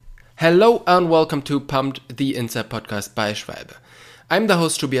Hello and welcome to Pumped, the Inside Podcast by Schwalbe. I'm the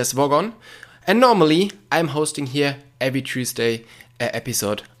host Tobias Wogon, and normally I'm hosting here every Tuesday an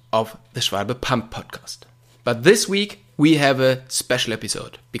episode of the Schwalbe Pumped podcast. But this week we have a special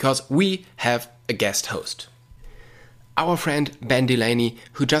episode because we have a guest host. Our friend Ben Delaney,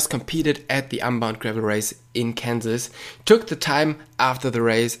 who just competed at the Unbound Gravel Race in Kansas, took the time after the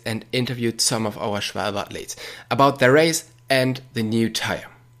race and interviewed some of our Schwalbe athletes about their race and the new tire.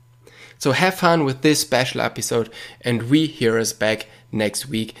 So have fun with this special episode, and we hear us back next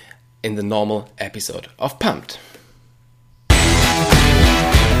week in the normal episode of Pumped.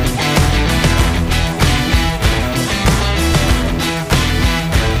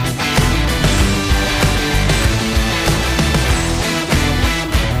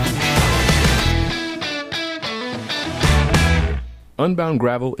 Unbound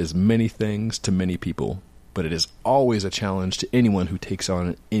Gravel is many things to many people, but it is always a challenge to anyone who takes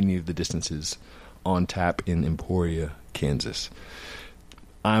on any of the distances on tap in Emporia, Kansas.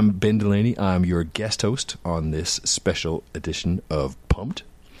 I'm Ben Delaney. I'm your guest host on this special edition of Pumped,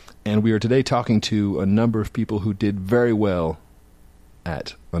 and we are today talking to a number of people who did very well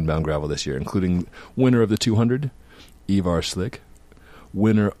at Unbound Gravel this year, including winner of the 200, Ivar Slik,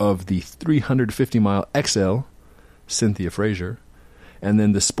 winner of the 350-mile XL, Cynthia Frazier, and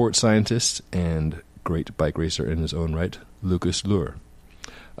then the sports scientist and great bike racer in his own right, Lucas Luhr.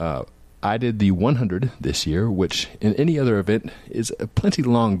 I did the 100 this year, which in any other event is a plenty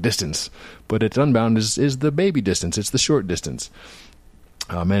long distance, but at Unbound is the baby distance. It's the short distance.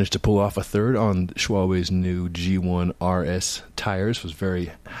 I managed to pull off a third on Schwalbe's new G1 RS tires. Was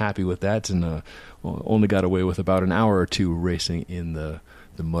very happy with that, and only got away with about an hour or two racing in the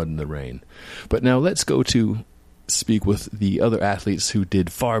mud and the rain. But now let's go to speak with the other athletes who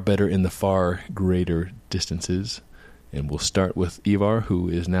did far better in the far greater distances. And we'll start with Ivar, who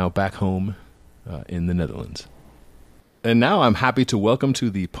is now back home in the Netherlands. And now I'm happy to welcome to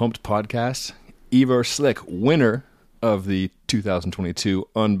the Pumped podcast, Ivar Slik, winner of the 2022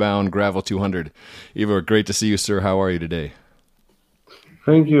 Unbound Gravel 200. Ivar, great to see you, sir. How are you today?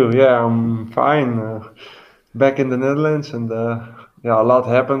 Thank you. Yeah, I'm fine. Back in the Netherlands, and a lot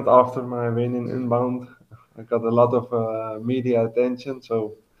happened after my win in Unbound. I got a lot of media attention,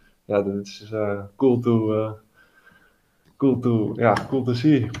 so this is cool to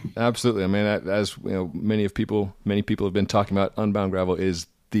see. Absolutely. I mean, as you know, many people have been talking about, Unbound Gravel is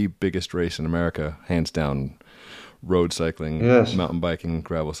the biggest race in America, hands down. Road cycling, yes. Mountain biking,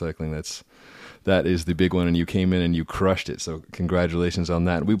 gravel cycling. That is the big one, and you came in and you crushed it. So congratulations on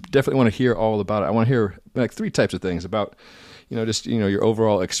that. We definitely want to hear all about it. I want to hear like three types of things about, your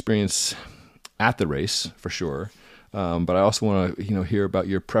overall experience at the race for sure, but I also want to hear about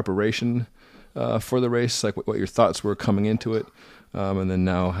your preparation for the race, like what your thoughts were coming into it, and then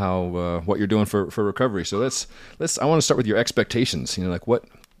now how what you're doing for recovery. So let's I want to start with your expectations. Like what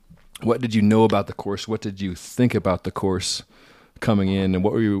did you know about the course? What did you think about the course coming in, and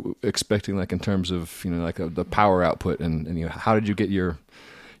what were you expecting, like in terms of the power output, and how did you get your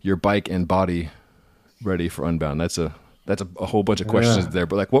bike and body ready for Unbound? That's a whole bunch of questions there,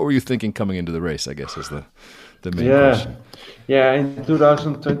 but like, what were you thinking coming into the race, I guess, is the main question. Yeah, in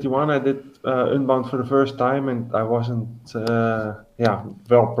 2021, I did Unbound for the first time, and I wasn't,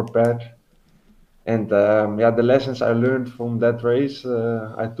 well prepared. And, the lessons I learned from that race,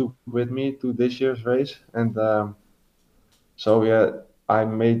 I took with me to this year's race. And I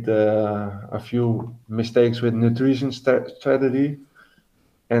made a few mistakes with nutrition strategy,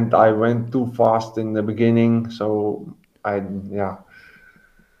 and I went too fast in the beginning, so I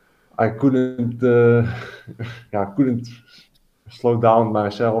couldn't couldn't slow down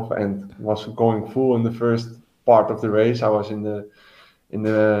myself and was going full in the first part of the race. I was in the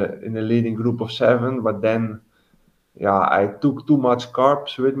leading group of 7, but then I took too much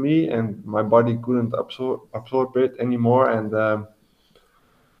carbs with me and my body couldn't absorb it anymore, and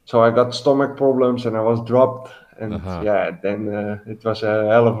so I got stomach problems and I was dropped. And then it was a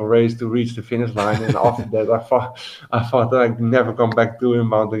hell of a race to reach the finish line. And after that, I thought I'd never come back to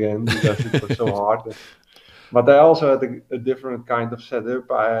Unbound again because it was so hard. But I also had a different kind of setup.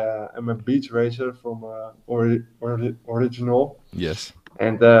 I am a beach racer from Original. Yes.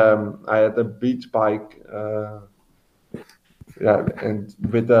 And I had a beach bike. And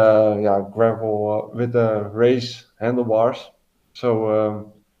with gravel with the race handlebars.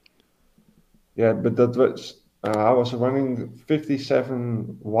 So but that was. I was running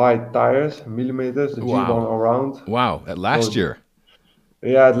 57 wide tires, millimeters, the G1 around. Wow, at last year.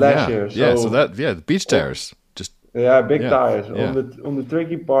 Yeah, at last year. So, the beach tires. Big tires. Yeah. On the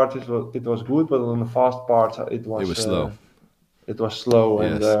tricky parts, it was good, but on the fast parts, it was slow. It was slow,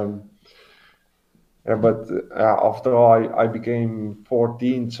 yes. And Yeah, but after all, I became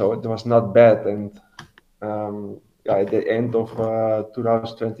 14, so it was not bad. And at the end of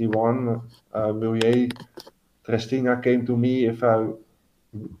 2021, Milieu Trestina came to me if I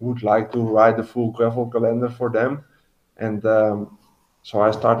would like to write the full gravel calendar for them. And so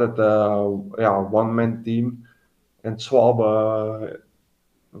I started one-man team, and Schwalbe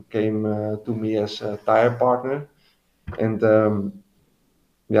came to me as a tire partner. And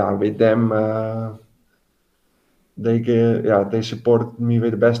with them, they supported me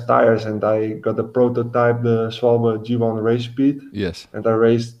with the best tires, and I got a prototype, the Schwalbe G1 Race Speed. Yes. And I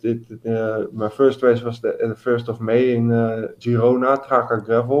raced it. My first race was the 1st of May in Girona, Tracker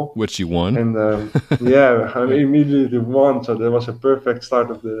Gravel. Which you won. And I immediately won. So that was a perfect start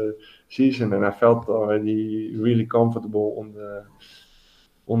of the season, and I felt already really comfortable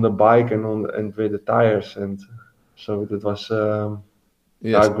on the bike and with the tires, and so that was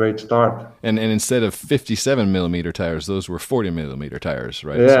Yes. a great start. And instead of 57 millimeter tires, those were 40 millimeter tires,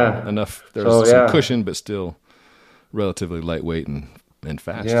 right? Yeah. So enough. There was some cushion, but still relatively lightweight and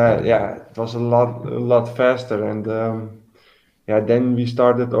fast. Yeah. It was a lot faster, and then we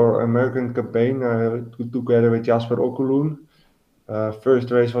started our American campaign together with Jasper Okkeloen. First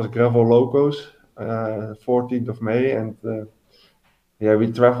race was Gravel Locos, 14th of May, and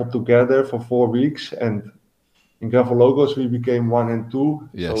we traveled together for 4 weeks, and in Gravel Logos, we became 1 and 2.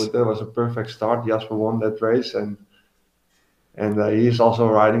 Yes. So that was a perfect start. Jasper won that race, and he's also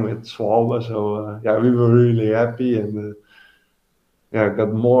riding with Schwalbe. So we were really happy, and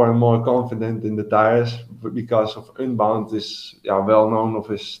got more and more confident in the tires because of Unbound is well known of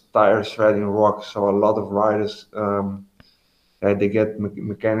his tire shredding rock. So a lot of riders they get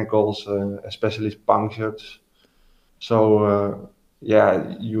mechanicals, especially punctured. So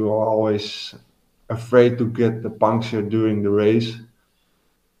you are always afraid to get the puncture during the race.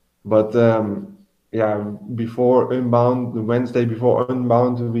 But before Unbound, the Wednesday before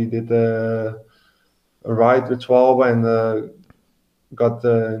Unbound, we did a ride with Schwalbe and got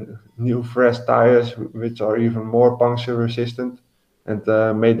new fresh tires, which are even more puncture resistant, and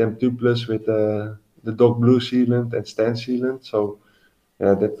made them tubeless with the Dog Blue sealant and Stand sealant. So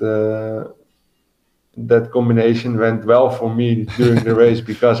that combination went well for me during the race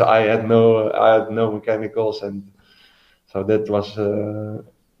because I had no mechanicals, and so that was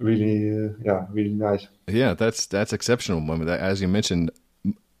really nice. Yeah, that's exceptional. I mean, as you mentioned,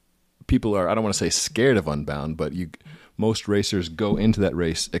 people are, I don't want to say scared of Unbound, but most racers go into that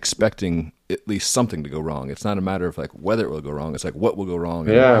race expecting at least something to go wrong. It's not a matter of like whether it will go wrong. It's like what will go wrong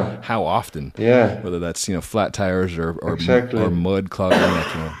and how often. Yeah. Whether that's, flat tires or exactly. or mud clogging.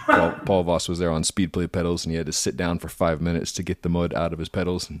 Like, Paul Voss was there on speed plate pedals, and he had to sit down for 5 minutes to get the mud out of his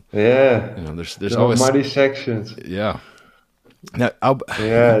pedals. And, there's always muddy sections. Yeah. Now,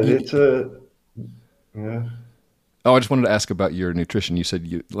 it's Oh, I just wanted to ask about your nutrition. You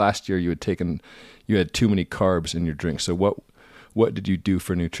said last year you had too many carbs in your drink. So what did you do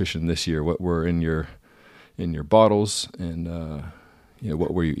for nutrition this year? What were in your bottles, and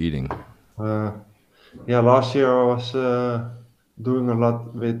what were you eating? Last year I was doing a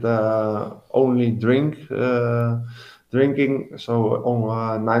lot with only drinking. So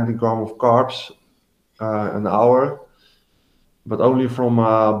on 90 grams of carbs an hour, but only from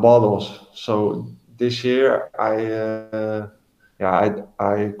bottles. So this year I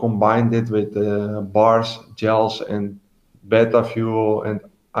combined it with bars, gels, and beta fuel and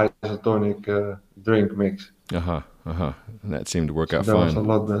isotonic drink mix. And that seemed to work out that fine. Was a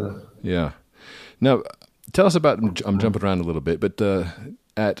lot better. Yeah. Now, tell us about. I'm jumping around a little bit, but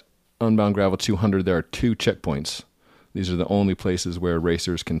at Unbound Gravel 200, there are 2 checkpoints. These are the only places where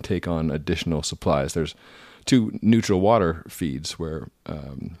racers can take on additional supplies. There's 2 neutral water feeds where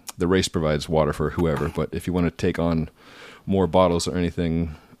the race provides water for whoever, but if you want to take on more bottles or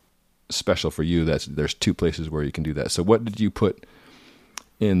anything special for you, there's 2 places where you can do that. So what did you put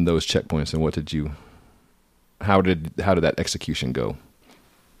in those checkpoints, and how did that execution go?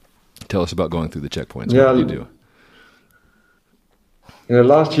 Tell us about going through the checkpoints. What did you do?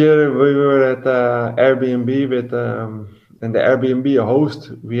 Last year we were at Airbnb with and the Airbnb host,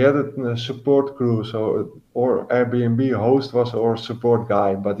 we had a support crew, so our Airbnb host was our support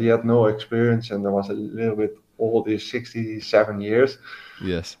guy, but he had no experience and was a little bit old, he's 67 years.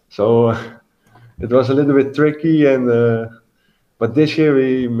 Yes. So it was a little bit tricky, and but this year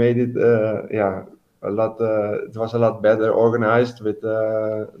we made it a lot. It was a lot better organized with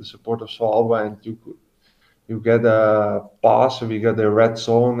the support of Schwalbe, and you get a pass. We got a red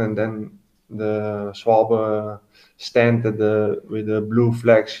zone, and then the Schwalbe stand with the blue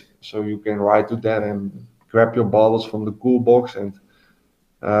flags, so you can ride to that and grab your bottles from the cool box, and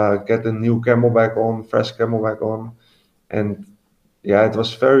get a new camelback on, fresh camelback on, and yeah, it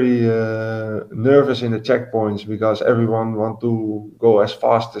was very nervous in the checkpoints because everyone want to go as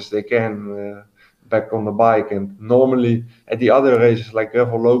fast as they can back on the bike. And normally at the other races like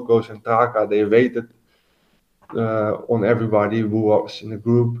Gravel Locos and Traka, they waited on everybody who was in the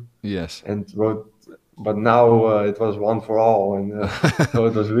group. Yes. And wrote, but now it was one for all, and so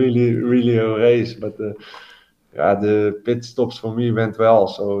it was really a race. But yeah, the pit stops for me went well,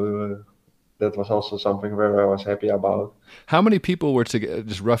 so that was also something where I was happy about. How many people were together?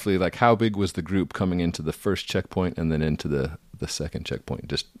 Just roughly, like how big was the group coming into the first checkpoint and then into the second checkpoint?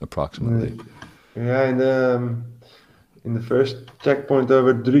 Just approximately. Yeah, in the first checkpoint there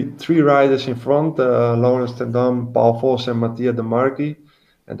were three riders in front: Laurens ten Dam, Paul Vos, and Mattia De Marchi.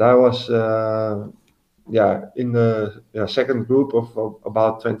 And I was in the second group of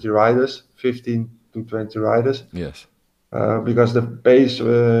about 20 riders, 15 to 20 riders. Yes. Because the pace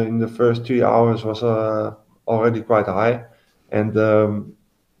in the first 3 hours was already quite high, and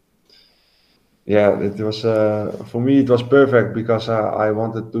it was for me it was perfect because I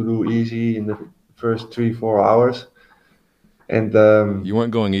wanted to do easy in the first 3-4 hours, and you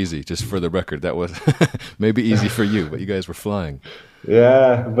weren't going easy. Just for the record, that was maybe easy for you, but you guys were flying.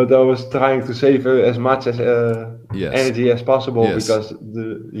 Yeah, but I was trying to save as much as energy as possible because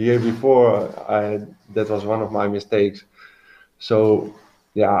the year before that was one of my mistakes. So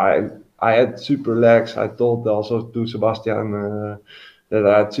yeah, I had super legs. I told also to Sebastian that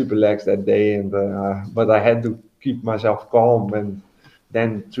I had super legs that day, and but I had to keep myself calm. And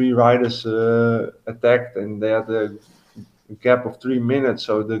then three riders attacked, and they had a gap of 3 minutes.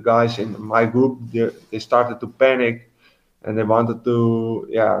 So the guys in my group they started to panic. And they wanted to,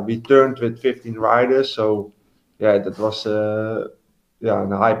 we turned with 15 riders. So, that was, a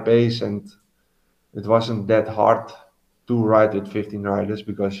high pace, and it wasn't that hard to ride with 15 riders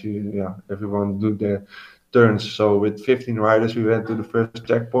because everyone do their turns. So with 15 riders, we went to the first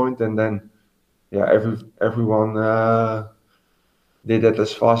checkpoint, and then, everyone did it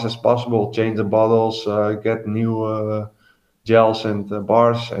as fast as possible. Change the bottles, get new gels and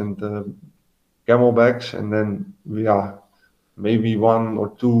bars and camelbacks, and then maybe one or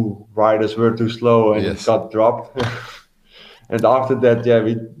two riders were too slow and it got dropped. And after that,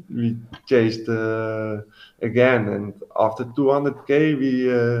 we chased again. And after 200k, we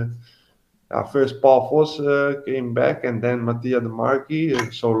first Paul Vos came back, and then Mattia De Marchi.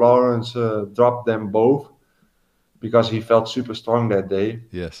 So Laurens dropped them both because he felt super strong that day.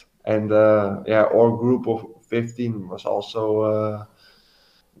 Yes. And our group of 15 was also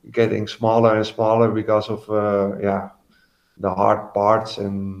getting smaller and smaller because of the hard parts,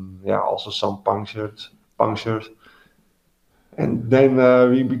 and also some punctures. And then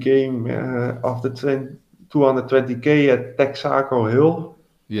we became after 220k at Texaco Hill.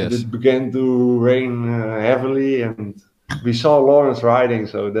 Yes. And it began to rain heavily, and we saw Laurens riding,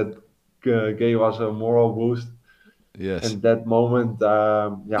 so that gave us a moral boost. Yes. And that moment,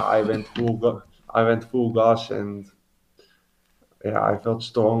 I went full gas, and I felt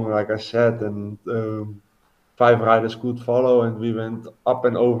strong, like I said, and 5 riders could follow, and we went up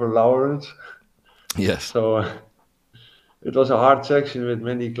and over Laurens. Yes. So it was a hard section with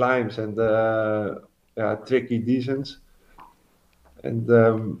many climbs and tricky descents, and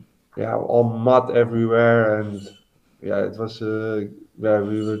all mud everywhere, and it was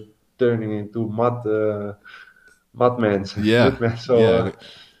we were turning into mudmen. Yeah. So,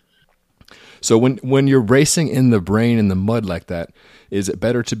 so when you're racing in the rain in the mud like that, is it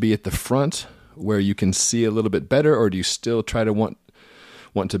better to be at the front where you can see a little bit better, or do you still try to want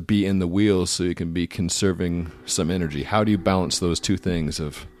to be in the wheels so you can be conserving some energy? How do you balance those two things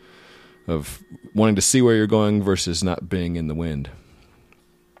of wanting to see where you're going versus not being in the wind?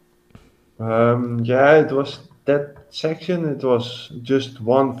 It was that section. It was just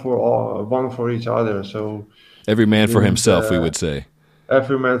one for each other. So every man for himself, we would say.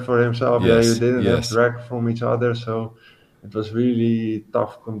 Every man for himself. Yes, you didn't have drag from each other, so it was really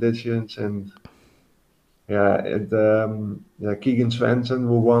tough conditions. And Keegan Svensson,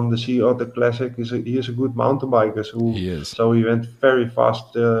 who won the Sea Otter Classic, he is a good mountain biker. So he went very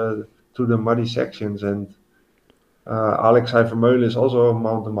fast through the muddy sections. And Alex Vermeulen is also a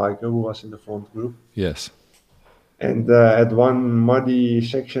mountain biker who was in the front group. Yes. And at one muddy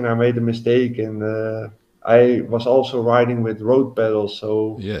section, I made a mistake, and I was also riding with road pedals.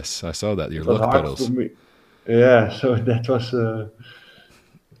 So yes, I saw that, your luck pedals. For me. Yeah, so that was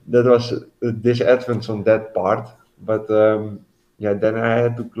a disadvantage on that part. But then I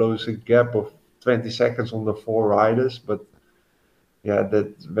had to close a gap of 20 seconds on the 4 riders. But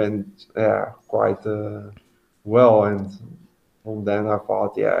that went quite well. And from then I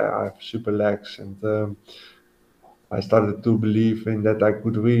thought, yeah, I have super legs, and I started to believe in that I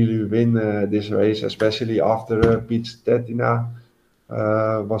could really win this race, especially after Pete Stetina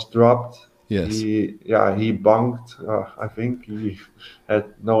was dropped. Yes. He bunked. I think he had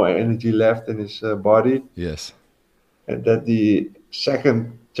no energy left in his body, Yes. and that the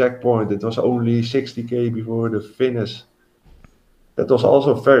second checkpoint, it was only 60k before the finish. That was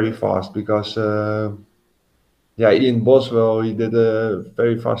also very fast because Ian Boswell, he did a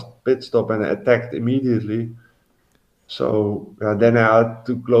very fast pit stop and attacked immediately. So then I had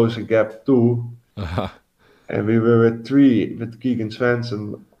to close a gap too, Uh-huh. and we were at 3 with Keegan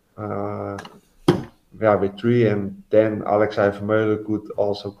Svensson. With 3, and then Alexei Vermeulen could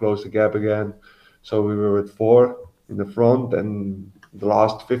also close the gap again. So we were at 4 in the front, and the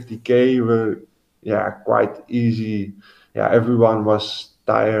last 50k were quite easy. Everyone was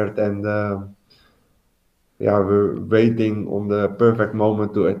tired, and we're waiting on the perfect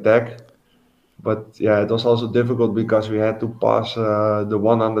moment to attack. But it was also difficult because we had to pass the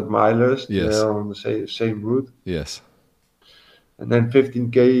 100 milers. Yes. They're on the same route. Yes. And then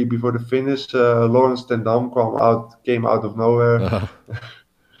 15k before the finish, Lawrence ten Dam came out of nowhere. Uh-huh.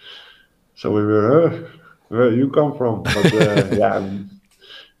 So we were, where you come from? But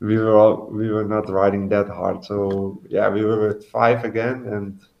we were not riding that hard. So we were at 5 again,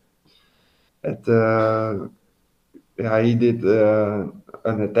 and he did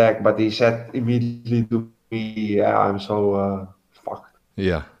an attack, but he said immediately to me, I'm so fucked.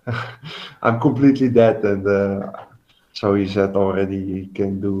 Yeah. I'm completely dead, and so he said already he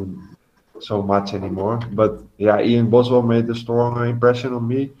can't do so much anymore. But Ian Boswell made a strong impression on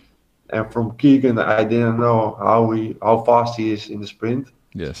me. And from Keegan, I didn't know how fast he is in the sprint.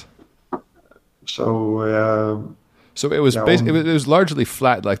 Yes. So it was it was largely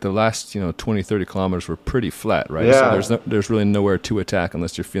flat. Like the last 20, 30 kilometers were pretty flat, right? Yeah. So there's really nowhere to attack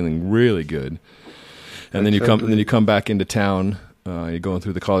unless you're feeling really good. And then you come back into town. You're going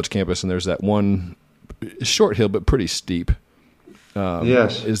through the college campus, and there's that one short hill, but pretty steep.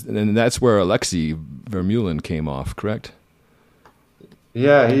 Yes. And that's where Alexei Vermeulen came off, correct?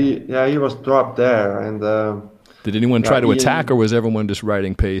 Yeah, he was dropped there, and did anyone try to attack, or was everyone just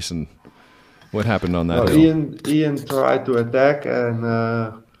riding pace? And what happened on that hill? Ian tried to attack,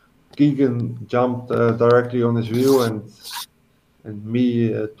 and Keegan jumped directly on his wheel, and me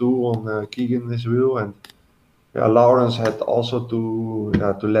too on Keegan's wheel, and Lawrence had also to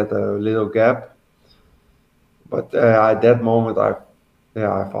let a little gap. But at that moment, I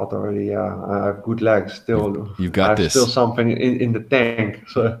thought already, I have good legs still. You've got this. Still something in the tank.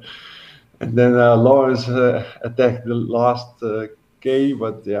 So, and then Lawrence attacked the last K,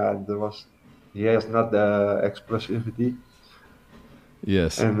 but he has not the explosivity.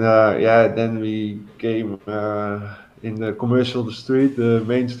 Yes. And then we came in the commercial street, the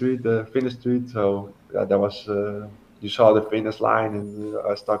main street, the finish street. So that was you saw the finish line, and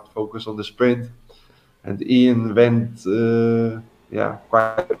I started to focus on the sprint. And Ian went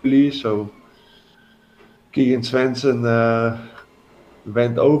quite early, so Keegan Svensson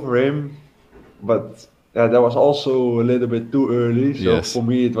went over him, but that was also a little bit too early. So for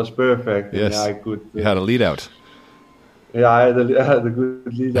me, it was perfect. Yes, and I could. You had a lead out. Yeah, I had a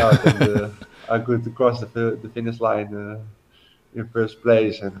good lead out, and I could cross the finish line in first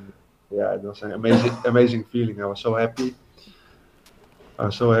place, and it was an amazing feeling. I was so happy. I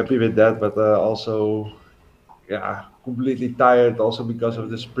was so happy with that, but also, completely tired also because of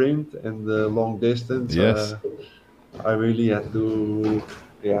the sprint and the long distance. Yes. I really had to,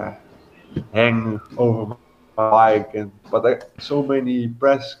 hang over my bike, but so many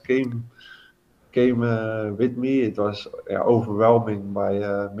press came with me. It was overwhelming by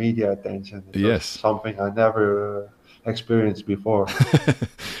media attention. It was something I never experienced before.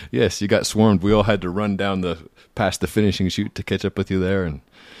 Yes, you got swarmed. We all had to run down past the finishing chute to catch up with you there, and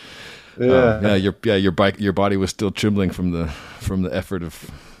your body was still trembling from the effort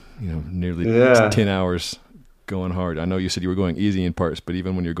of nearly 10 hours going hard. I know you said you were going easy in parts, but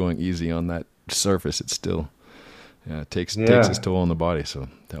even when you're going easy on that surface, it still takes its toll on the body. So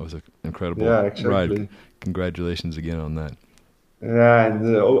that was an incredible ride. Congratulations again on that. Yeah,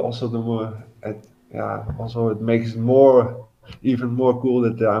 and also also it makes even more cool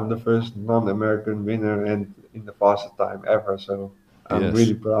that I'm the first non-American winner and in the fastest time ever. So I'm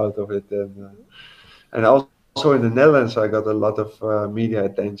really proud of it, and also in the Netherlands I got a lot of media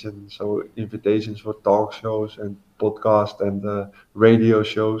attention. So invitations for talk shows and podcasts and radio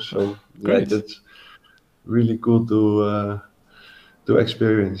shows. So that's really cool to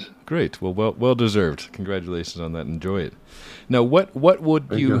experience. Great. Well deserved. Congratulations on that. Enjoy it. Now, what would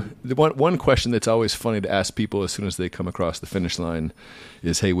Thank you? you. The one question that's always funny to ask people as soon as they come across the finish line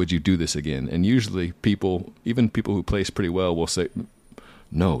is, "Hey, would you do this again?" And usually, people, even people who place pretty well, will say,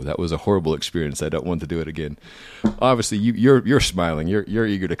 "No, that was a horrible experience. I don't want to do it again." Obviously, you're smiling. You're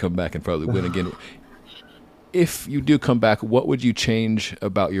eager to come back and probably win again. If you do come back, what would you change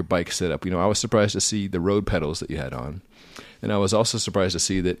about your bike setup? I was surprised to see the road pedals that you had on. And I was also surprised to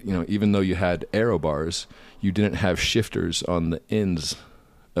see that, even though you had aero bars, you didn't have shifters on the ends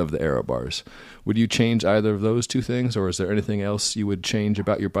of the aero bars. Would you change either of those two things, or is there anything else you would change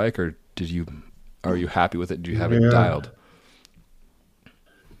about your bike, or are you happy with it? Do you have it dialed?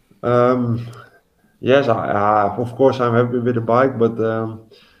 Yes, of course I'm happy with the bike, but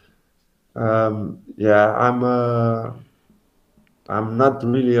I'm not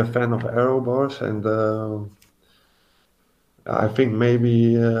really a fan of aero bars, and I think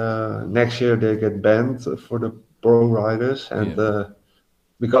maybe next year they get banned for the pro riders, and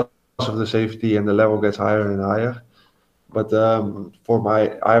because of the safety and the level gets higher and higher. But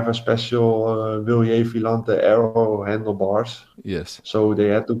I have a special Willier Filante Aero handlebars. Yes. So they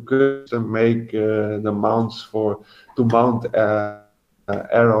had to custom make the mounts to mount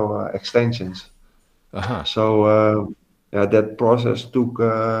Aero extensions. Uh-huh. So that process took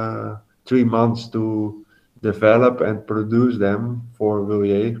 3 months to develop and produce them for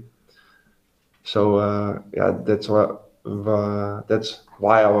Willier. So that's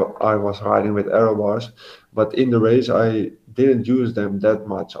why I was riding with aero bars. But in the race, I didn't use them that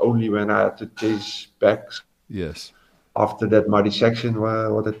much. Only when I had to chase back. Yes. After that muddy section,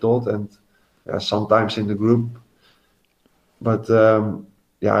 what I told, and sometimes in the group. But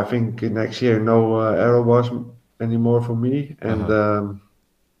I think next year no aero bars anymore for me. And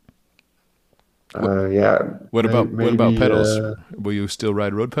what about pedals? Will you still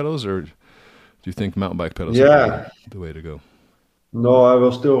ride road pedals, or do you think mountain bike pedals are the way to go? No, I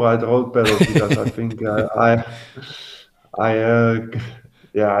will still ride road pedals because I think I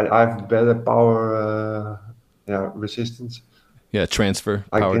have better power resistance. Yeah, power transfer.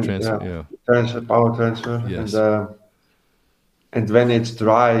 Power transfer. Yes. And when it's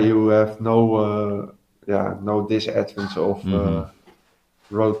dry, you have no disadvantage of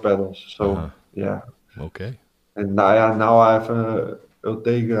road pedals. So Okay. And now I have a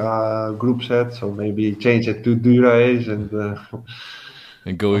Ultegra group set, so maybe change it to Dura-Ace and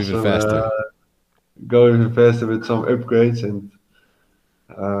go even faster. Go even faster with some upgrades and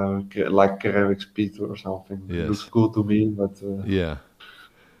like ceramic speed or something. Yes. It looks cool to me, but yeah.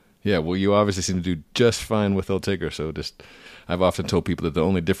 Well, you obviously seem to do just fine with Ultegra. So I've often told people that the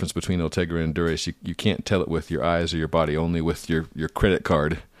only difference between Ultegra and Dura-Ace, you can't tell it with your eyes or your body, only with your credit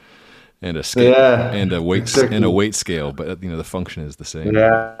card and a scale and a weight and a weight scale. But the function is the same.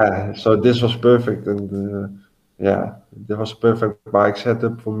 Yeah. So this was perfect, and that was a perfect bike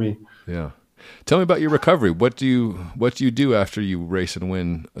setup for me. Yeah. Tell me about your recovery. What do you do after you race and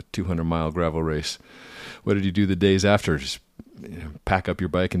win a 200-mile gravel race? What did you do the days after? Just pack up your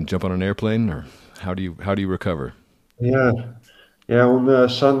bike and jump on an airplane, or how do you recover? Yeah. On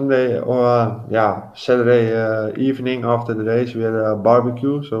Sunday or Saturday evening after the race, we had a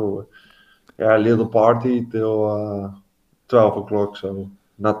barbecue. So a little party till 12 o'clock. So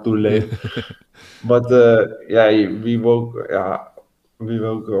not too late. But we woke up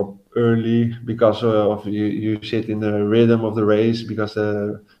early because of you sit in the rhythm of the race, because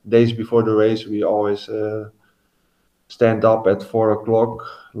the days before the race we always stand up at 4 o'clock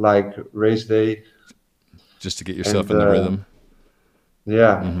like race day, just to get yourself in the rhythm.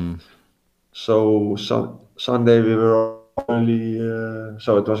 So Sunday we were only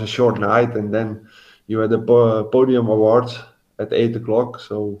so it was a short night, and then you had the podium awards at 8 o'clock,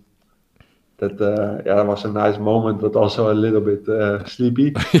 so that was a nice moment, but also a little bit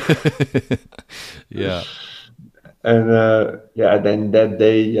sleepy. Yeah. And then that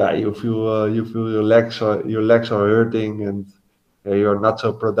day, you feel your legs are hurting, and you're not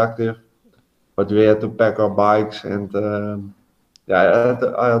so productive. But we had to pack our bikes, and I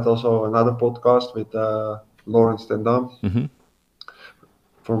had also another podcast with Lawrence ten Dam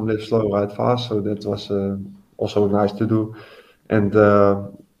from Live Slow Ride Fast, so that was also nice to do. And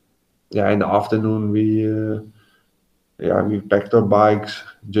in the afternoon we packed our bikes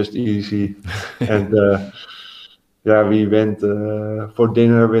just easy, and we went for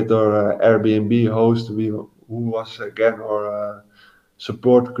dinner with our Airbnb host, who was again our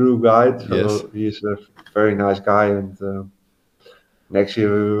support crew guide. So yes. He's a very nice guy, and next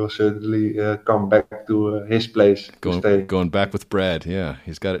year we will certainly come back to his place to stay. Going back with Brad. Yeah,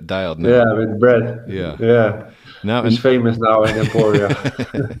 he's got it dialed now. Yeah, with Brad. Yeah. Yeah. Now he's famous now in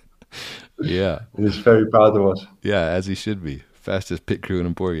Emporia. Yeah. He's very proud of us. Yeah, as he should be. Fastest pit crew in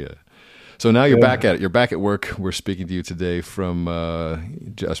Emporia. So now you're back at it. You're back at work. We're speaking to you today from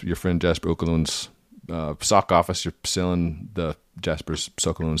your friend Jasper Okerlund's sock office. You're selling the Jasper's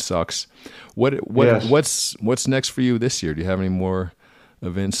Sokolund socks. What's next for you this year? Do you have any more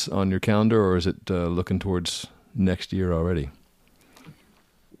events on your calendar, or is it looking towards next year already?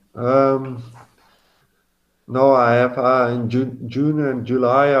 No, I have in June and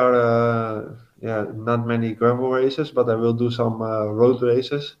July are not many gravel races, but I will do some road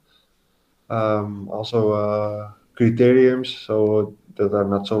races. Also criteriums, so that are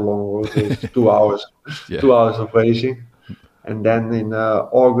not so long road races, 2 hours, 2 hours of racing. And then in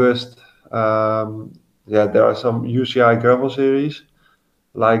August, there are some UCI gravel series,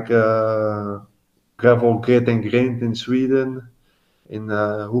 like Gravel Grit and Grind in Sweden. In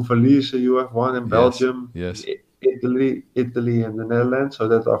Houffalize, you have one in Belgium, yes. Italy, and the Netherlands. So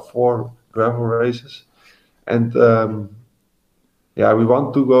that are 4 gravel races. And we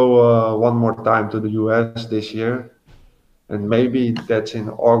want to go one more time to the US this year. And maybe that's in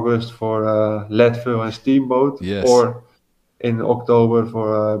August for Leadville and Steamboat. Yes. Or in October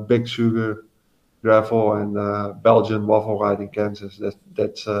for Big Sugar Gravel and Belgian Waffle Ride in Kansas.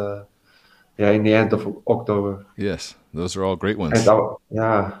 That's in the end of October. Yes, those are all great ones. And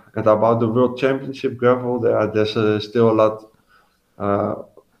about the World Championship Gravel, there's still a lot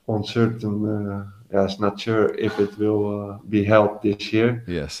uncertain. It's not sure if it will be held this year.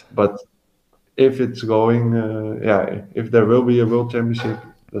 Yes. But if it's going, if there will be a World Championship,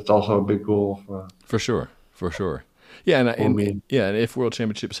 that's also a big goal. For sure. Yeah, and if World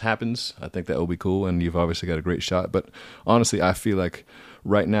Championships happens, I think that will be cool, and you've obviously got a great shot. But honestly, I feel like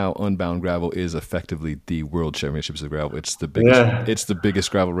right now, Unbound Gravel is effectively the World Championships of gravel. It's the biggest. It's the biggest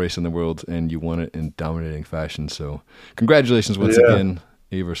gravel race in the world, and you won it in dominating fashion. So, congratulations once again,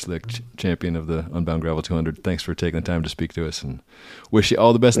 Ivar Slik, champion of the Unbound Gravel 200. Thanks for taking the time to speak to us, and wish you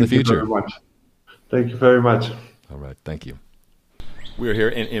all the best in the future. Thank you very much. All right, thank you. We're here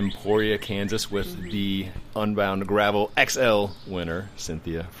in Emporia, Kansas, with the Unbound Gravel XL winner,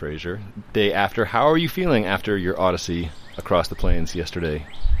 Cynthia Frazier. Day after, how are you feeling after your odyssey across the plains yesterday?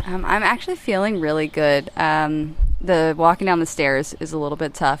 I'm actually feeling really good. The walking down the stairs is a little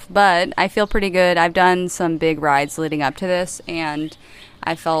bit tough, but I feel pretty good. I've done some big rides leading up to this, and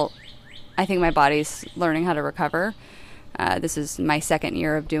I think my body's learning how to recover. This is my second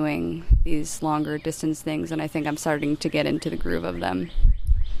year of doing these longer distance things, and I think I'm starting to get into the groove of them.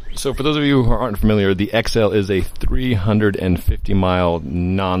 So for those of you who aren't familiar, the XL is a 350-mile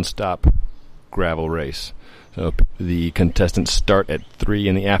nonstop gravel race. So the contestants start at 3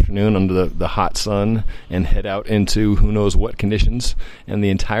 in the afternoon under the hot sun and head out into who knows what conditions, and the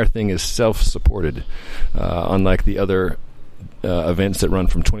entire thing is self-supported, unlike the other events that run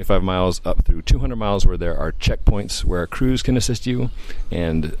from 25 miles up through 200 miles where there are checkpoints where crews can assist you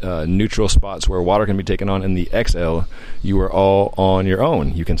and neutral spots where water can be taken on. In the XL, you are all on your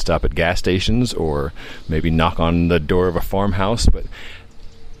own. You can stop at gas stations or maybe knock on the door of a farmhouse, but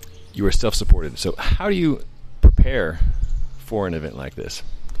you are self-supported. So how do you prepare for an event like this?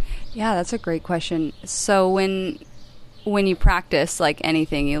 Yeah, that's a great question. So when you practice like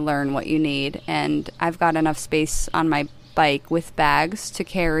anything, you learn what you need, and I've got enough space on my bike with bags to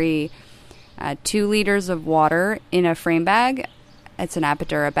carry 2 liters of water in a frame bag. It's an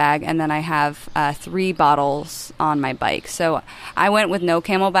Apidura bag, and then I have 3 bottles on my bike. So I went with no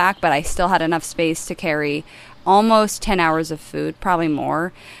Camelback, but I still had enough space to carry almost 10 hours of food, probably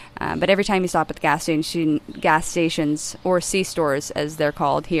more. But every time you stop at the gas stations or C-stores, as they're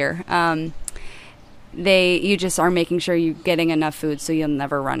called here, you just are making sure you're getting enough food so you'll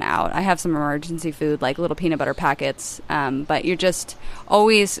never run out. I have some emergency food, like little peanut butter packets, but you're just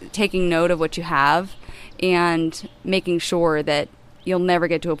always taking note of what you have and making sure that you'll never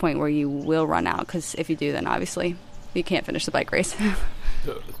get to a point where you will run out, because if you do, then obviously you can't finish the bike race.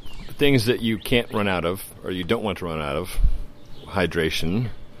 The things that you can't run out of, or you don't want to run out of: hydration,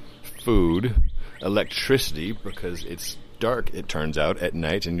 food, electricity, because it's dark, it turns out, at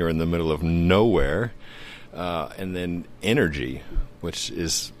night, and you're in the middle of nowhere, and then energy, which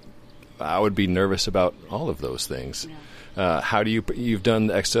is, I would be nervous about all of those things. Yeah. How do you've done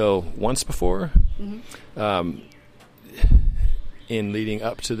the XL once before? Mm-hmm. In leading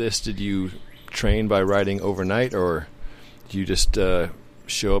up to this, did you train by riding overnight, or do you just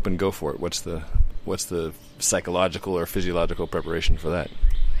show up and go for it? What's the psychological or physiological preparation for that?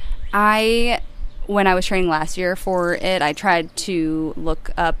 when I was training last year for it, I tried to look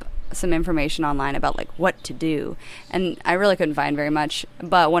up some information online about like what to do, and I really couldn't find very much.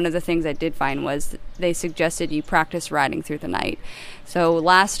 But one of the things I did find was they suggested you practice riding through the night. So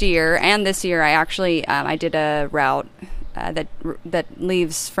last year and this year, I actually I did a route that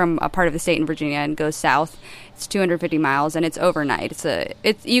leaves from a part of the state in Virginia and goes south. It's 250 miles and it's overnight.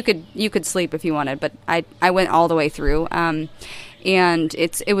 It's you could sleep if you wanted, but I went all the way through. And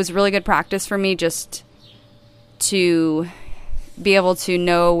it was really good practice for me just to be able to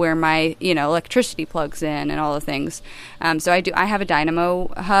know where my electricity plugs in and all the things. So I have a dynamo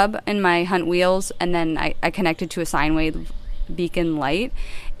hub in my Hunt wheels, and then I connected to a sine wave beacon light,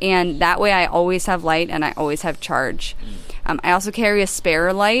 and that way I always have light and I always have charge. I also carry a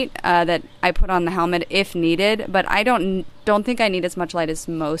spare light that I put on the helmet if needed, but I don't think I need as much light as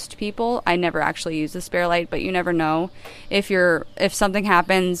most people. I never actually use a spare light, but you never know if something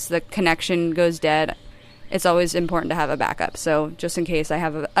happens, the connection goes dead. It's always important to have a backup. So just in case, I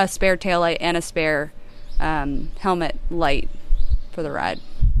have a spare taillight and a spare helmet light for the ride.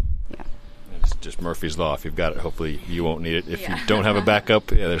 Yeah. It's just Murphy's Law. If you've got it, hopefully you won't need it. If you don't have a backup,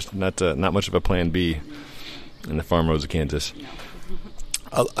 there's not much of a plan B in the farm roads of Kansas.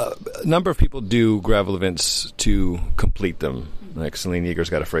 A number of people do gravel events to complete them. Like Celine Yeager's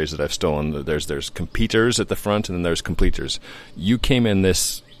got a phrase that I've stolen. There's competers at the front, and then there's completers. You came in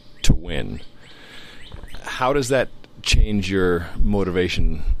this to win. How does that change your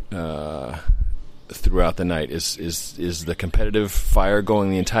motivation throughout the night? Is the competitive fire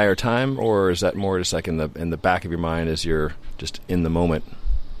going the entire time, or is that more just like in the back of your mind as you're just in the moment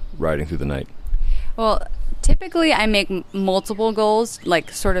riding through the night? Well, typically I make multiple goals,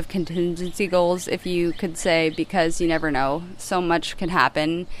 like sort of contingency goals, if you could say, because you never know. So much can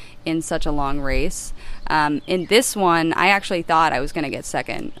happen in such a long race. In this one, I actually thought I was going to get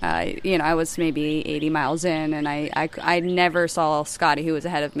second. I was maybe 80 miles in, and I never saw Scotty, who was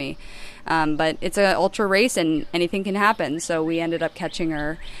ahead of me. But it's an ultra race, and anything can happen. So we ended up catching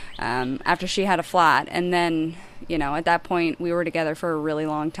her after she had a flat. And then, at that point, we were together for a really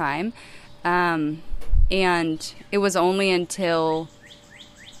long time. And it was only until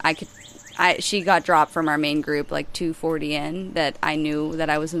she got dropped from our main group, like 240 in, that I knew that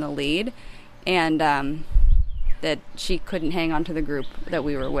I was in the lead, and that she couldn't hang on to the group that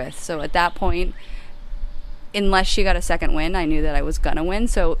we were with. So at that point, unless she got a second win, I knew that I was gonna win.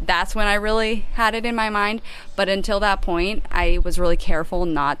 So that's when I really had it in my mind. But until that point, I was really careful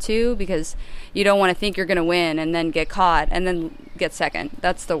not to, because you don't want to think you're gonna win and then get caught and then get second.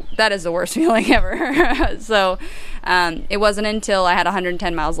 That is the worst feeling ever. So it wasn't until I had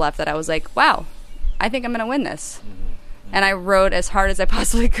 110 miles left that I was like, wow, I think I'm gonna win this. And I rode as hard as I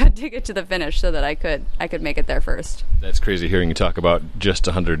possibly could to get to the finish so that I could make it there first. That's crazy hearing you talk about just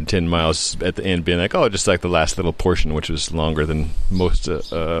 110 miles at the end being like, oh, just like the last little portion, which was longer than most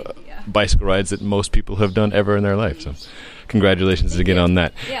bicycle rides that most people have done ever in their life. So congratulations again on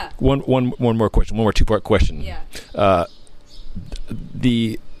that. Yeah. One more question, one more two-part question. Yeah.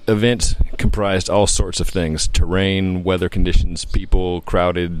 The event comprised all sorts of things: terrain, weather conditions, people,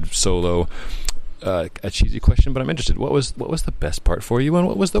 crowded, solo. A cheesy question, but I'm interested. What was the best part for you, and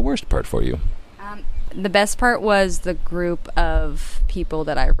what was the worst part for you? The best part was the group of people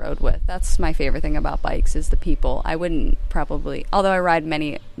that I rode with. That's my favorite thing about bikes, is the people. I wouldn't probably, although I ride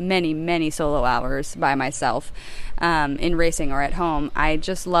many, many, many solo hours by myself in racing or at home, I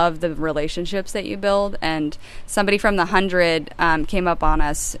just love the relationships that you build. And somebody from the 100 came up on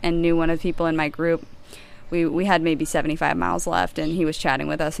us and knew one of the people in my group. We had maybe 75 miles left, and he was chatting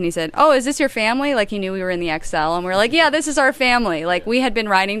with us, and he said, oh, is this your family? Like, he knew we were in the XL, and we were like, yeah, this is our family. Like, we had been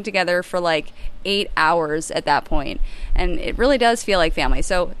riding together for like 8 hours at that point, and it really does feel like family.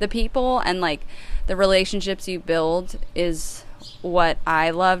 So the people and like the relationships you build is what I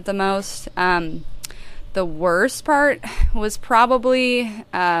love the most. The worst part was probably,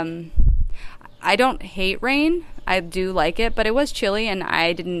 I don't hate rain. I do like it, but it was chilly, and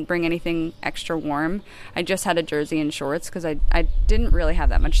I didn't bring anything extra warm. I just had a jersey and shorts because I didn't really have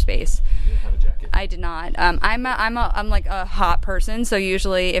that much space. You didn't have a jacket? I did not. I'm like a hot person, so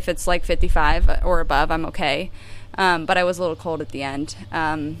usually if it's like 55 or above, I'm okay. But I was a little cold at the end.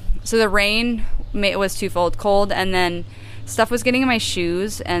 So the rain was twofold: cold, and then stuff was getting in my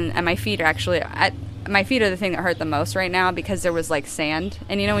shoes, and my feet are actually. My feet are the thing that hurt the most right now, because there was like sand,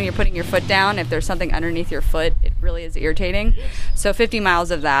 and when you're putting your foot down, if there's something underneath your foot, it really is irritating. So 50 miles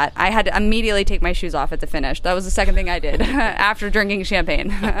of that, I had to immediately take my shoes off at the finish. That was the second thing I did after drinking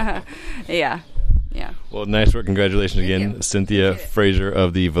champagne. Yeah. Well, nice work. Congratulations again, Cynthia Fraser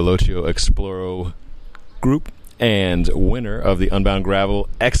of the Velocio Exploro group. and winner of the Unbound Gravel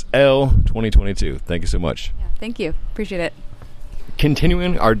XL 2022. Thank you so much. Yeah, thank you. Appreciate it.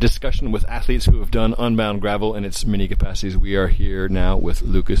 Continuing our discussion with athletes who have done Unbound Gravel in its many capacities, we are here now with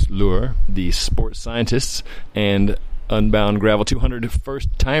Lucas Luhr, the sports scientist and Unbound Gravel 200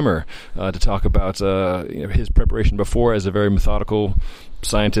 first-timer, to talk about his preparation before as a very methodical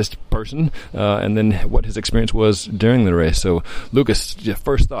scientist person, and then what his experience was during the race. So, Lucas,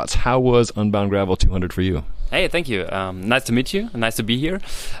 first thoughts. How was Unbound Gravel 200 for you? Hey, thank you. Nice to meet you. Nice to be here.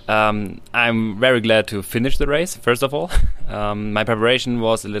 I'm very glad to finish the race, first of all. My preparation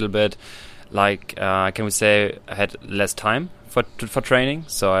was a little bit like, can we say, I had less time for training,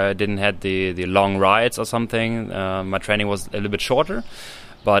 so I didn't have the long rides or something. My training was a little bit shorter.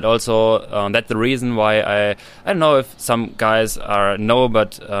 But also, that's the reason why I don't know if some guys know,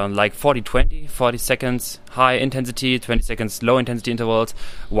 but like 40-20, 40 seconds high intensity, 20 seconds low intensity intervals,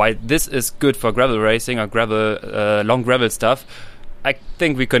 why this is good for gravel racing or long gravel stuff, I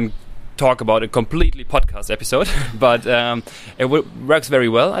think we can talk about a completely podcast episode, but it works very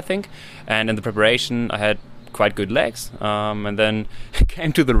well, I think. And in the preparation, I had quite good legs, and then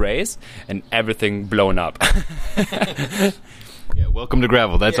came to the race and everything blown up. Yeah, welcome to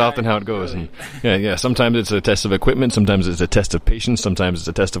gravel. That's often how it goes. And sometimes it's a test of equipment, sometimes it's a test of patience, sometimes it's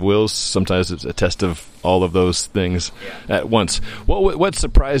a test of wills, sometimes it's a test of all of those things at once. What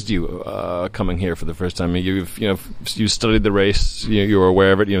surprised you coming here for the first time? You studied the race, you were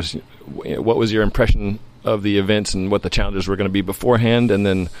aware of it. What was your impression of the events and what the challenges were going to be beforehand, and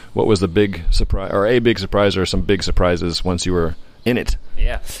then what was the big surprise, or a big surprise, or some big surprises once you were in it?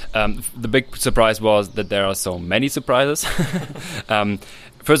 Yeah, the big surprise was that there are so many surprises.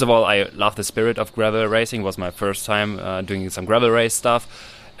 First of all, I love the spirit of gravel racing. It was my first time doing some gravel race stuff,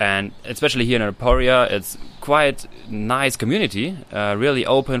 and especially here in Emporia, it's quite nice community, really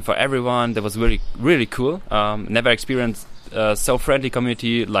open for everyone. That was really, really cool. Never experienced so friendly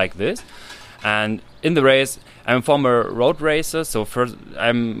community like this. And in the race, I'm a former road racer, so first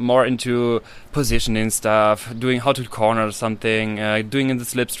I'm more into positioning stuff, doing how to corner something, doing in the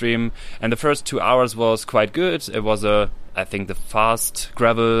slipstream. And the first 2 hours was quite good. It was I think the fast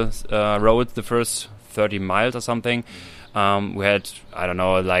gravel road, the first 30 miles or something. We had, I don't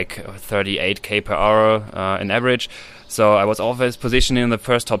know, like 38k per hour in average. So I was always positioning in the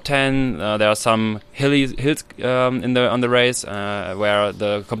first top 10. There are some hills on the race where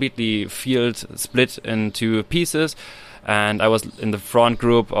the completely field split into pieces, and I was in the front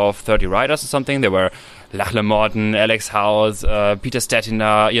group of 30 riders or something. There were Lachlan Morton, Alex House, Peter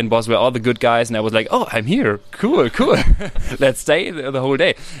Stettiner, Ian Boswell, all the good guys, and I was like, oh, I'm here, cool. Let's stay the whole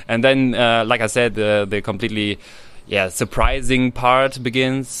day. And then, like I said, the completely surprising part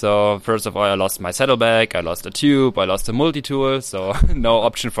begins. So first of all, I lost my saddlebag, I lost a tube, I lost a multi-tool, so no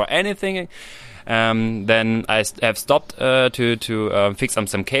option for anything. Then I have stopped to fix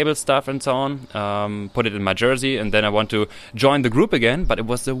some cable stuff and so on, put it in my jersey, and then I want to join the group again, but it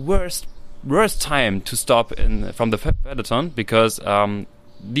was the worst time to stop from the peloton, because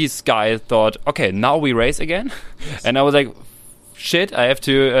these guys thought, okay, now we race again. Yes. And I was like, shit, I have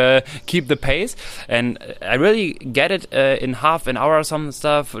to keep the pace, and I really get it in half an hour or some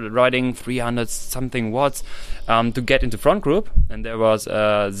stuff, riding 300 something watts to get into front group. And there was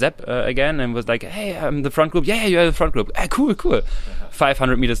Zepp again, and was like, hey, I'm the front group. Yeah, you're the front group. Cool.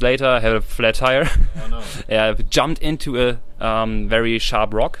 500 meters later, I had a flat tire. Oh, no. I jumped into a very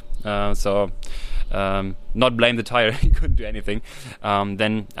sharp rock, so not blame the tire. He couldn't do anything.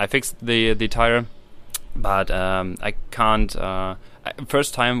 Then I fixed the tire. But I can't.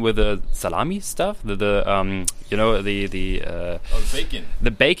 First time with the salami stuff, the bacon.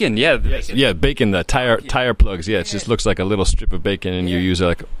 The bacon, yeah, bacon. Yeah, bacon. The tire plugs. Yeah, it just looks like a little strip of bacon, and you use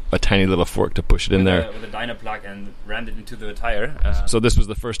like a tiny little fork to push it in there with a dyno plug and rammed it into the tire. So this was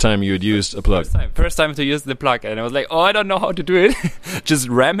the first time you had used a plug. First time to use the plug, and I was like, oh, I don't know how to do it. Just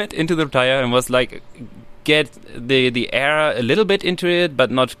ram it into the tire, and was like, get the air a little bit into it,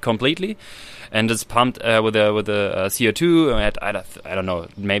 but not completely. And just pumped with the CO2. I had, I don't know,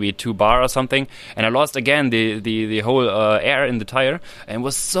 maybe 2 bar or something, and I lost again the whole air in the tire, and it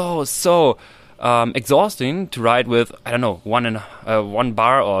was so exhausting to ride with, I don't know, 1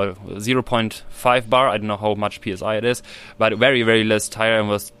 bar or 0.5 bar. I don't know how much PSI it is, but very, very less tire, and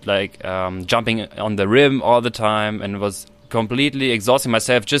was like jumping on the rim all the time, and was completely exhausting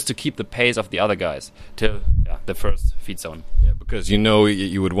myself just to keep the pace of the other guys till the first feed zone. Yeah, because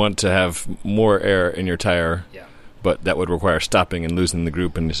you would want to have more air in your tire, but that would require stopping and losing the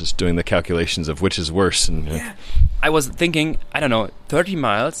group and just doing the calculations of which is worse. And I was thinking, I don't know, 30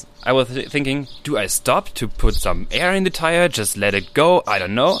 miles. I was thinking, do I stop to put some air in the tire? Just let it go? I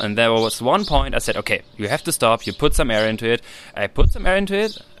don't know. And there was one point I said, okay, you have to stop. You put some air into it. I put some air into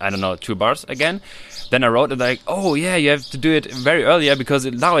it. I don't know, 2 bars again. Then I wrote it like, oh yeah, you have to do it very earlier because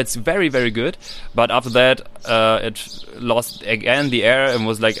now it's very, very good. But after that, it lost again the air and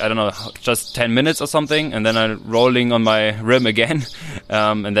was like, I don't know, just 10 minutes or something. And then I'm rolling on my rim again,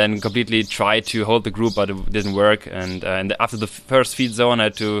 and then completely tried to hold the group, but it didn't work. And after the first feed zone, I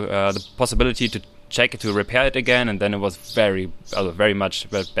had to the possibility to check it to repair it again, and then it was very much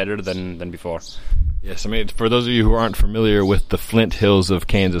better than before. Yes, I mean, for those of you who aren't familiar with the Flint Hills of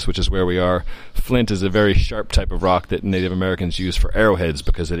Kansas, which is where we are, flint is a very sharp type of rock that Native Americans use for arrowheads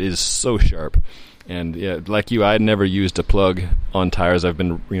because it is so sharp. And yeah, like you, I had never used a plug on tires. I've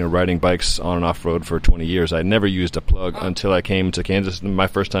been riding bikes on and off road for 20 years. I never used a plug until I came to Kansas, my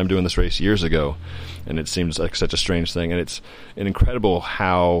first time doing this race years ago. And it seems like such a strange thing. And it's incredible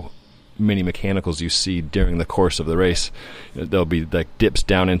how many mechanicals you see during the course of the race. There'll be like dips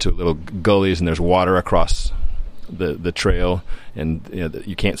down into little gullies, and there's water across the trail, and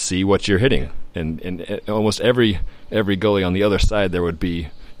you can't see what you're hitting. And almost every gully on the other side, there would be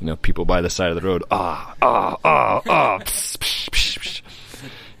people by the side of the road. I've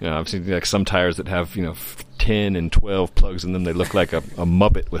seen like some tires that have 10 and 12 plugs in them. They look like a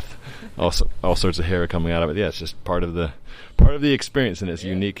Muppet with all sorts of hair coming out of it. Yeah, it's just part of the experience, and it's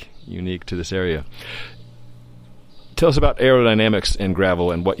unique to this area. Tell us about aerodynamics and gravel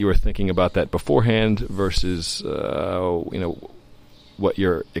and what you were thinking about that beforehand versus what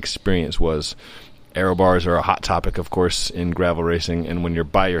your experience was. Aero bars are a hot topic, of course, in gravel racing, and when you're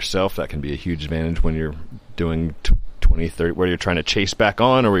by yourself, that can be a huge advantage when you're doing 20, 30, where you're trying to chase back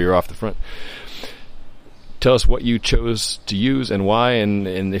on or where you're off the front. Tell us what you chose to use and why,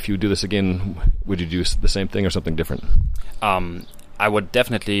 and if you do this again, would you do the same thing or something different? I would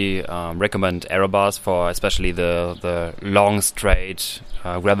definitely recommend aero bars for especially the long, straight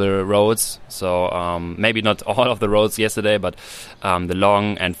gravel roads. So maybe not all of the roads yesterday, but the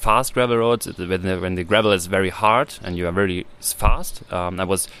long and fast gravel roads, when the gravel is very hard and you are very fast. I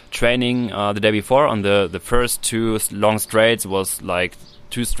was training the day before on the first 2 long straights. Was like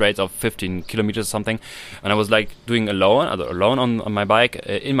 2 straights of 15 kilometers or something, and I was like doing alone on my bike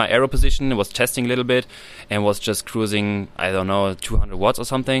in my aero position. Was testing a little bit and was just cruising, I don't know, 200 watts or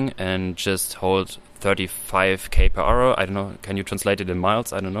something, and just hold 35 k per hour. I don't know, can you translate it in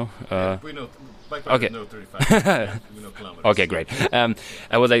miles? I don't know. We know okay. know 35. We know kilometers. Okay, great.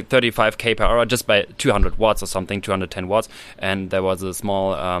 I was like 35 k per hour just by 200 watts or something, 210 watts, and there was a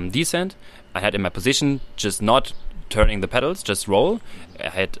small descent I had in my position, just not turning the pedals, just roll. I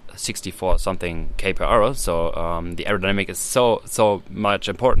had 64 something k per hour, so the aerodynamic is so much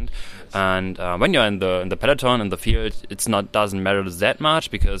important. And when you're in the peloton in the field, doesn't matter that much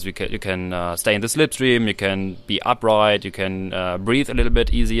because you can stay in the slipstream, you can be upright, you can breathe a little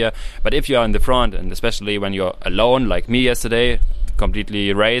bit easier. But if you're in the front, and especially when you're alone, like me yesterday,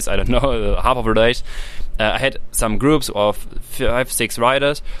 completely race, I don't know, half of the race, I had some groups of 5-6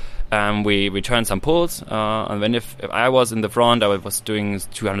 riders. We turned some pulls, and then if I was in the front, I was doing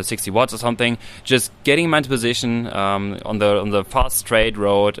 260 watts or something, just getting my position on the fast straight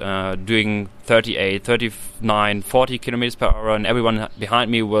road, doing 38, 39, 40 kilometers per hour, and everyone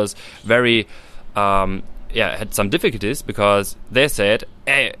behind me was very had some difficulties because they said,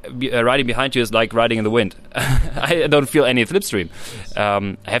 hey, riding behind you is like riding in the wind. I don't feel any slipstream.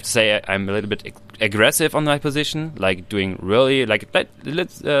 I have to say I'm a little bit aggressive on my position, like doing really, like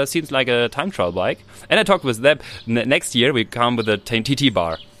it seems like a time trial bike. And I talked with them, next year we come with a TT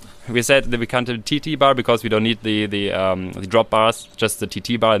bar. We said that we can't have a TT bar because we don't need the drop bars, just the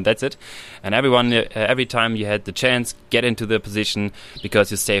TT bar, and that's it. And every time you had the chance, get into the position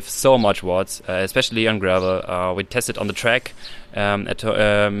because you save so much watts, especially on gravel. We tested on the track at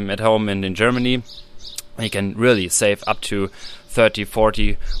home in Germany. You can really save up to 30,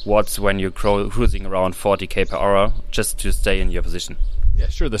 40 watts when you're cruising around 40 k per hour just to stay in your position. Yeah,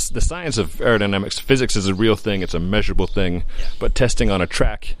 sure. The science of aerodynamics, physics is a real thing. It's a measurable thing. Yeah. But testing on a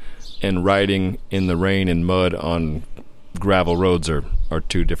track and riding in the rain and mud on gravel roads are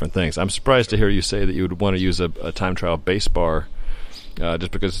 2 different things. I'm surprised to hear you say that you would want to use a time trial base bar,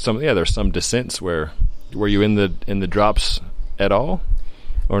 just because there's some descents where were you in the drops at all,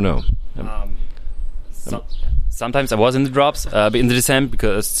 or no? Sometimes I was in the drops, but in the descent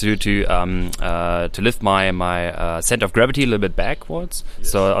because to lift my center of gravity a little bit backwards,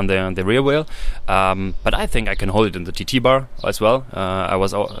 yes. So on the rear wheel. But I think I can hold it in the TT bar as well. I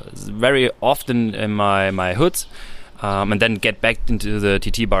was very often in my hoods, and then get back into the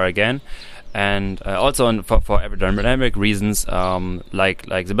TT bar again. And also for aerodynamic reasons, like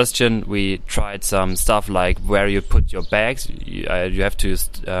Sebastian, we tried some stuff like where you put your bags. You have to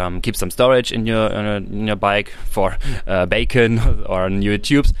keep some storage in your bike for bacon or new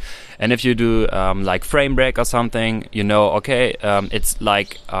tubes. And if you do like frame brake or something, it's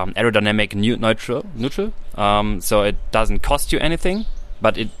like aerodynamic neutral. So it doesn't cost you anything,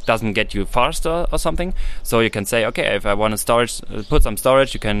 but it doesn't get you faster or something. So you can say, okay, if I want to put some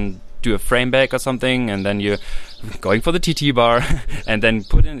storage, you can do a frame back or something, and then you're going for the TT bar, and then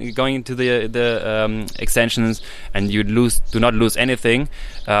going into the extensions, and you do not lose anything.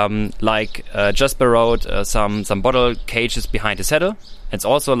 Like Jasper wrote some bottle cages behind the saddle. It's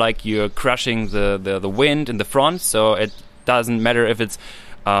also like you're crushing the wind in the front, so it doesn't matter if it's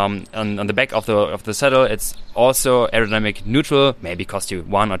on the back of the saddle. It's also aerodynamic neutral. Maybe cost you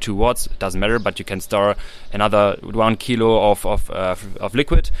 1 or 2 watts. It doesn't matter, but you can store another 1 kilo of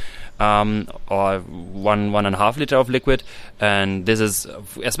liquid, or 1.5 liter of liquid. And this is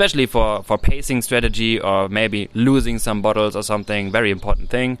especially for pacing strategy, or maybe losing some bottles or something. Very important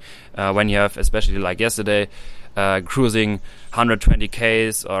thing when you have, especially like yesterday, cruising 120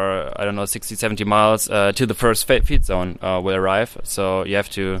 Ks or 60, 70 miles to the first feed zone will arrive. So you have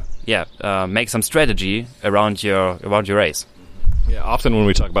to make some strategy around your race. Yeah, often when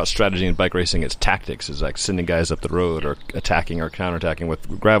we talk about strategy in bike racing, it's tactics. It's like sending guys up the road or attacking or counterattacking.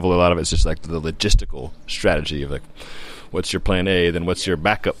 With gravel, a lot of it's just like the logistical strategy of like, what's your plan A, then what's your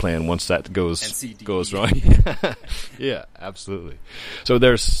backup plan once that goes wrong. Yeah, absolutely. So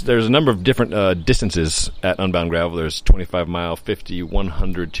there's a number of different distances at Unbound Gravel. There's 25 mile, 50,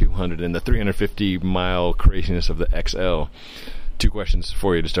 100, 200, and the 350 mile craziness of the XL. 2 questions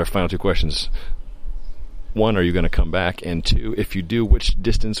for you, just our final 2 questions. 1, are you going to come back? And 2, if you do, which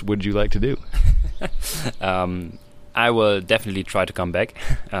distance would you like to do? I will definitely try to come back.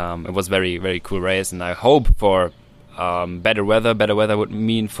 It was very, very cool race, and I hope for better weather. Better weather would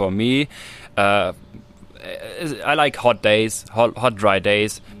mean for me, I like hot days, hot dry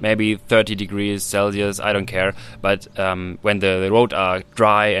days, maybe 30 degrees Celsius, I don't care. But when the roads are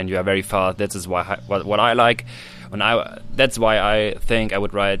dry and you are very fast, that is what I like. That's why I think I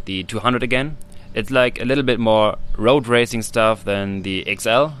would ride the 200 again. It's like a little bit more road racing stuff than the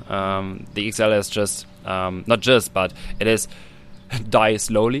XL. The XL is just, but it is die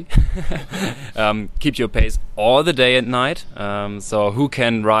slowly. Keep your pace all the day and night. So who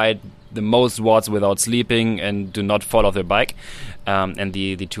can ride the most watts without sleeping and do not fall off their bike? And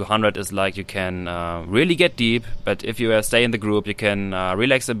the 200 is like you can really get deep, but if you stay in the group, you can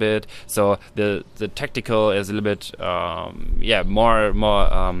relax a bit. So the tactical is a little bit more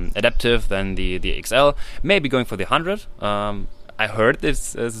adaptive than the XL. Maybe going for the 100. I heard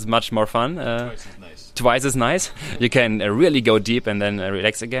this is much more fun. Twice as nice. You can really go deep and then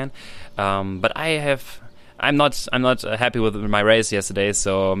relax again. But I'm not happy with my race yesterday,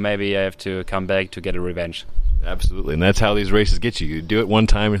 so maybe I have to come back to get a revenge. Absolutely, and that's how these races get you. You do it one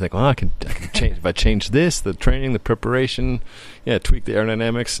time, you think, I can change. If I change this, the training, the preparation, tweak the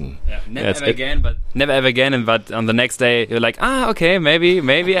aerodynamics, and never ever again. But on the next day, you're like, okay,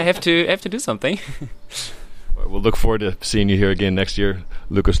 maybe I have to do something. We'll look forward to seeing you here again next year.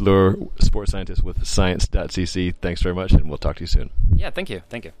 Lucas Luhr, sports scientist with Science.cc. Thanks very much, and we'll talk to you soon. Yeah, thank you.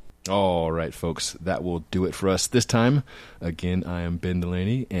 All right, folks, that will do it for us this time. Again, I am Ben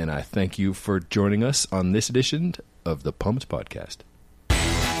Delaney, and I thank you for joining us on this edition of the Pumped Podcast.